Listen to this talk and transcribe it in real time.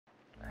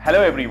Hello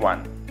everyone.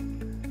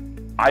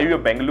 Are you a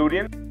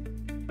Bengalurean?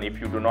 If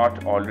you do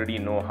not already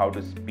know how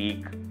to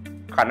speak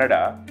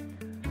Kannada,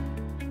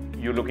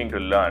 you're looking to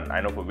learn.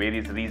 I know for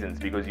various reasons,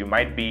 because you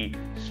might be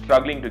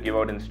struggling to give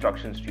out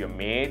instructions to your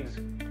maids,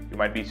 you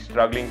might be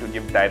struggling to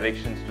give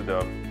directions to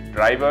the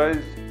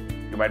drivers,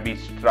 you might be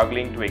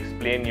struggling to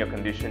explain your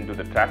condition to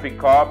the traffic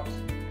cops,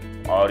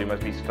 or you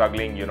must be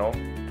struggling,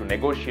 to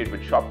negotiate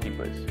with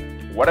shopkeepers.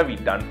 What have we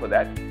done for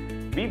that?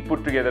 We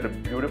put together a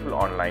beautiful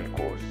online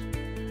course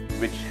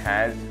which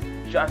has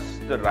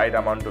just the right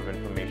amount of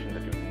information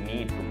that you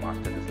need to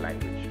master this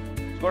language.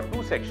 It's got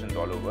two sections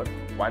all over.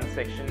 One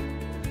section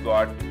has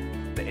got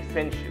the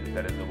essentials,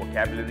 that is the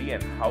vocabulary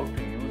and how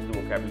to use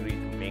the vocabulary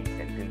to make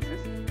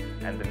sentences.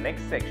 And the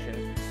next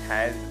section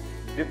has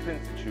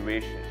different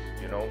situations,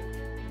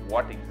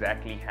 what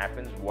exactly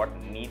happens, what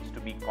needs to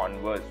be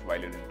conversed while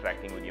you're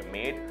interacting with your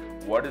maid,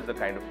 what is the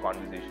kind of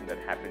conversation that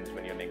happens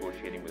when you're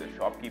negotiating with a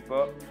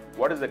shopkeeper,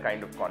 what is the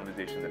kind of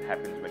conversation that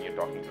happens when you're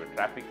talking to a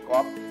traffic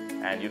cop,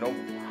 and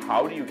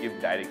how do you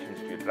give directions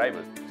to your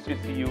drivers. So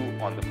see you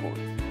on the course.